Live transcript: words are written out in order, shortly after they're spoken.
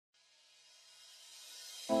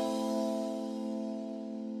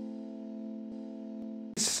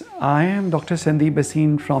I am Dr. Sandeep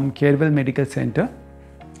Bhasin from Carewell Medical Center.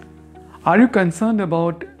 Are you concerned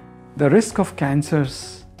about the risk of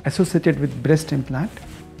cancers associated with breast implant?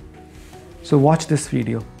 So watch this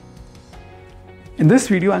video. In this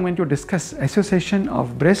video, I'm going to discuss association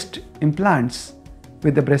of breast implants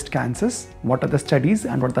with the breast cancers, what are the studies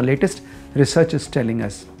and what the latest research is telling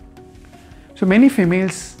us. So many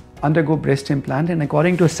females undergo breast implant, and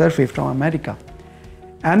according to a survey from America,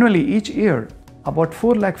 annually each year about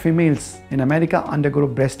 4 lakh females in America undergo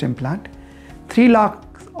breast implant. 3 lakh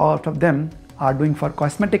out of them are doing for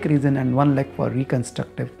cosmetic reason and 1 lakh for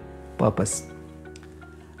reconstructive purpose.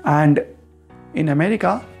 And in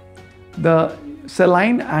America, the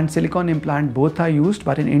saline and silicone implant both are used,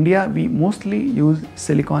 but in India we mostly use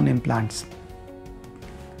silicone implants.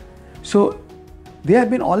 So there have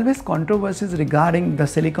been always controversies regarding the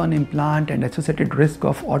silicone implant and associated risk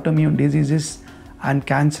of autoimmune diseases and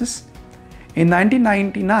cancers. In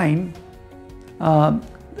 1999,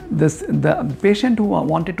 the patient who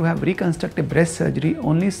wanted to have reconstructive breast surgery,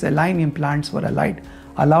 only saline implants were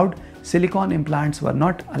allowed, silicone implants were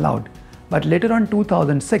not allowed. But later on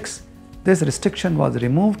 2006, this restriction was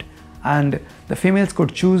removed and the females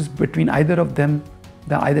could choose between either of them,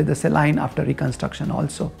 either the saline after reconstruction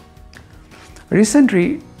also.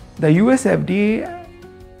 Recently, the US FDA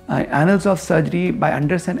Annals of Surgery by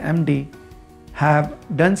Anderson MD have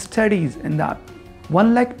done studies in the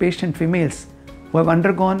 1 lakh patient females who have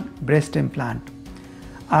undergone breast implant,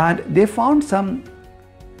 and they found some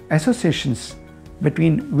associations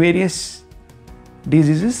between various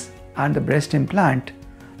diseases and the breast implant.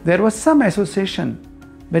 There was some association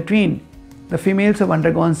between the females who have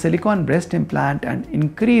undergone silicone breast implant and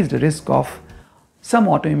increased risk of some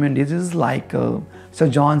autoimmune diseases like Sir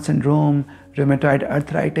John syndrome, rheumatoid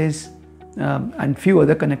arthritis, and few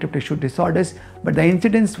other connective tissue disorders, but the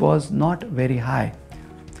incidence was not very high.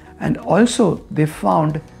 And also they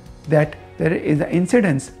found that there is an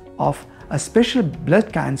incidence of a special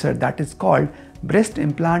blood cancer that is called breast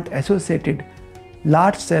implant associated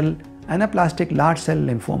large cell anaplastic large cell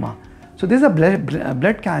lymphoma. So this is a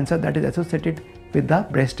blood cancer that is associated with the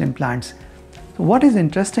breast implants. So what is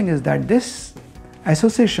interesting is that this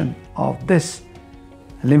association of this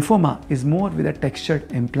lymphoma is more with a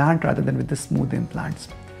textured implant rather than with the smooth implants.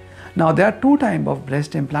 Now there are 2 types of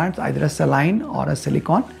breast implants, either a saline or a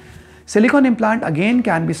silicone. Silicone implant again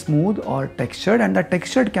can be smooth or textured, and the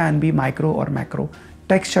textured can be micro or macro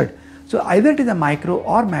textured. So either it is a micro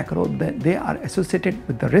or macro, they are associated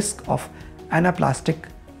with the risk of anaplastic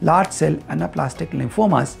large cell anaplastic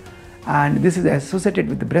lymphomas, and this is associated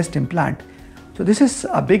with the breast implant. So this is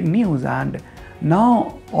a big news, and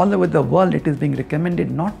now all over the world it is being recommended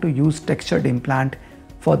not to use textured implant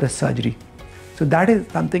for the surgery. So that is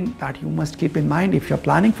something that you must keep in mind. If you're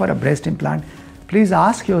planning for a breast implant, please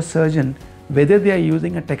ask your surgeon whether they are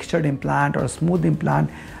using a textured implant or a smooth implant,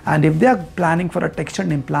 and if they are planning for a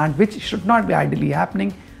textured implant, which should not be ideally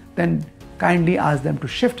happening, then kindly ask them to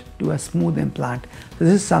shift to a smooth implant. So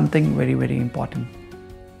this is something very, very important.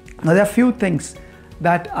 Now there are few things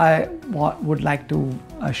that I would like to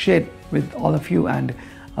share with all of you and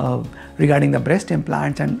regarding the breast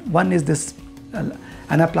implants, and one is this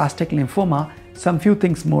anaplastic lymphoma. Some few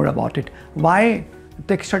things more about it. Why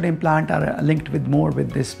textured implant are linked with more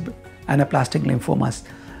with this anaplastic lymphomas?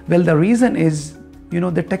 Well, the reason is,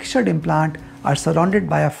 the textured implant are surrounded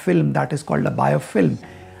by a film that is called a biofilm,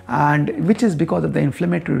 and which is because of the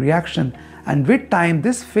inflammatory reaction, and with time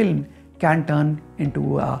this film can turn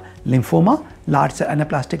into a lymphoma,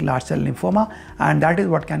 anaplastic large cell lymphoma, and that is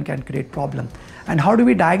what can create problem. And how do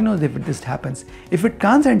we diagnose if this happens? If it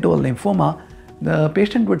turns into a lymphoma, the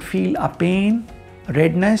patient would feel a pain,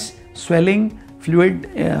 redness, swelling, fluid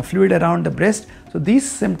around the breast. So these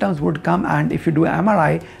symptoms would come, and if you do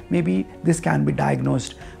MRI, maybe this can be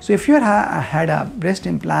diagnosed. So if you had a breast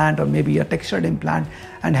implant or maybe a textured implant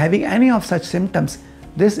and having any of such symptoms,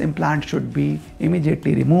 this implant should be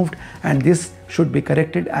immediately removed, and this should be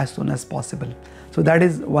corrected as soon as possible. So that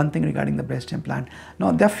is one thing regarding the breast implant.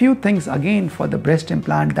 Now there are few things again for the breast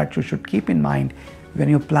implant that you should keep in mind when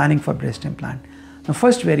you're planning for breast implant. Now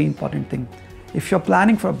first very important thing, if you're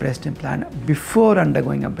planning for a breast implant, before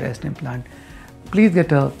undergoing a breast implant, please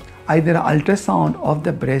get either an ultrasound of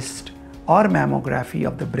the breast or mammography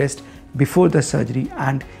of the breast before the surgery,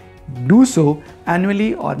 and do so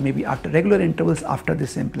annually or maybe after regular intervals after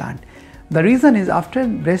this implant. The reason is, after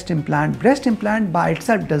breast implant by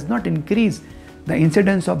itself does not increase the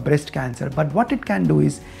incidence of breast cancer, but what it can do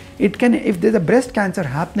is, if there's a breast cancer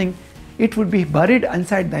happening, it would be buried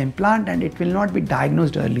inside the implant and it will not be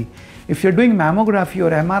diagnosed early. If you're doing mammography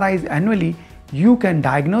or MRIs annually, you can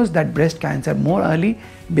diagnose that breast cancer more early,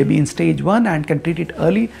 maybe in stage 1, and can treat it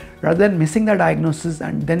early rather than missing the diagnosis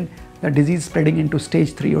and then the disease spreading into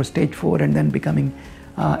stage 3 or stage 4 and then becoming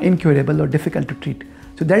incurable or difficult to treat.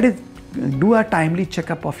 So that is, do a timely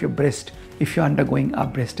checkup of your breast if you're undergoing a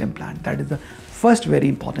breast implant. That is the first very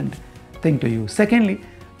important thing to use. Secondly,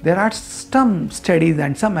 there are some studies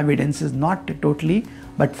and some evidences, not totally,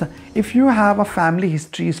 but if you have a family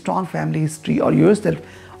history, strong family history, or yourself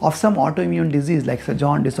of some autoimmune disease like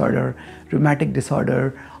Sjogren disorder, rheumatic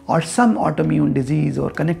disorder, or some autoimmune disease or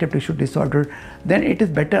connective tissue disorder, then it is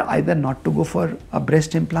better either not to go for a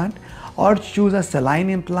breast implant or choose a saline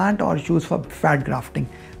implant or choose for fat grafting.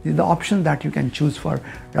 These are the options that you can choose for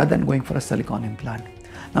rather than going for a silicone implant.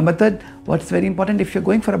 Number third, what's very important, if you're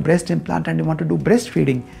going for a breast implant and you want to do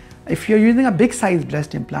breastfeeding, if you're using a big size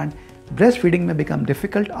breast implant, breastfeeding may become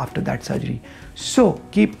difficult after that surgery. So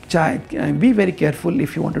be very careful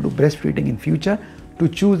if you want to do breastfeeding in future to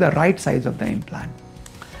choose the right size of the implant.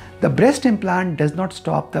 The breast implant does not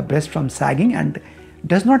stop the breast from sagging and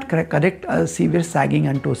does not correct a severe sagging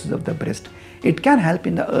and ptosis of the breast. It can help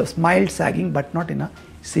in the mild sagging but not in a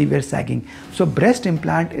severe sagging. So breast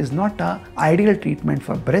implant is not an ideal treatment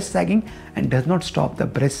for breast sagging and does not stop the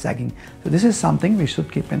breast sagging. So this is something we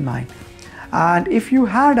should keep in mind. And if you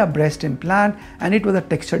had a breast implant and it was a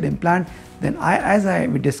textured implant, then as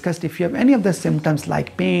we discussed, if you have any of the symptoms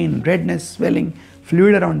like pain, redness, swelling,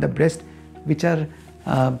 fluid around the breast, which are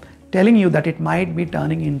telling you that it might be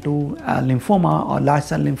turning into a lymphoma or large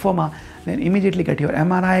cell lymphoma, then immediately get your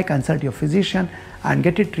MRI, consult your physician and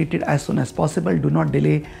get it treated as soon as possible. Do not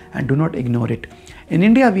delay and do not ignore it. In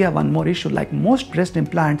India, we have one more issue, like most breast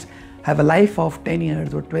implants have a life of 10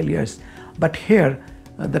 years or 12 years. But here,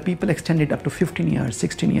 the people extend it up to 15 years,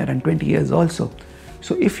 16 years and 20 years also.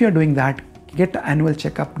 So if you're doing that, get an annual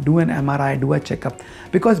checkup, do an MRI, do a checkup,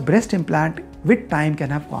 because breast implant with time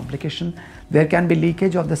can have complication. There can be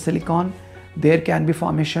leakage of the silicone, there can be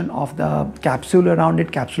formation of the capsule around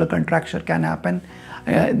it, capsular contracture can happen,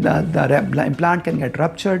 the implant can get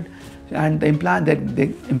ruptured, and the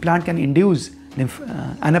implant can induce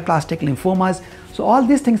anaplastic lymphomas. So all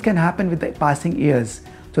these things can happen with the passing years.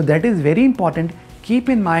 So that is very important. Keep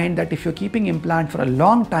in mind that if you're keeping implant for a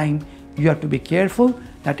long time, you have to be careful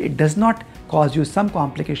that it does not cause you some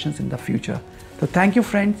complications in the future. So thank you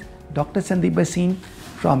friends, Dr. Sandeep Bhasin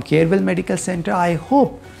from Carewell Medical Center. I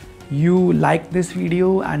hope you liked this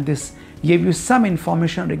video and this gave you some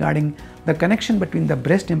information regarding the connection between the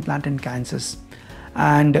breast implant and cancers.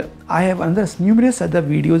 And I have numerous other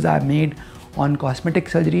videos I have made on cosmetic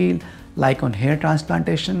surgery, like on hair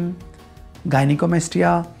transplantation,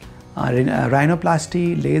 gynecomastia,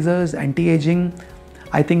 rhinoplasty, lasers, anti-aging.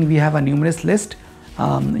 I think we have a numerous list.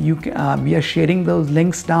 We are sharing those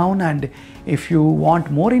links down, and if you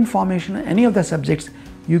want more information on any of the subjects,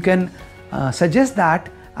 you can suggest that,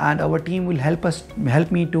 and our team will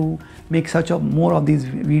help me to make such more of these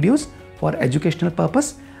videos for educational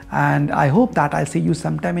purpose. And I hope that I'll see you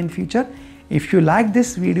sometime in future. If you like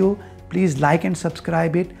this video, please like and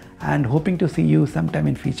subscribe it, and hoping to see you sometime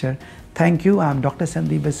in future. Thank you. I am Dr.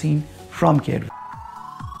 Sandeep Bhasin from Carewell.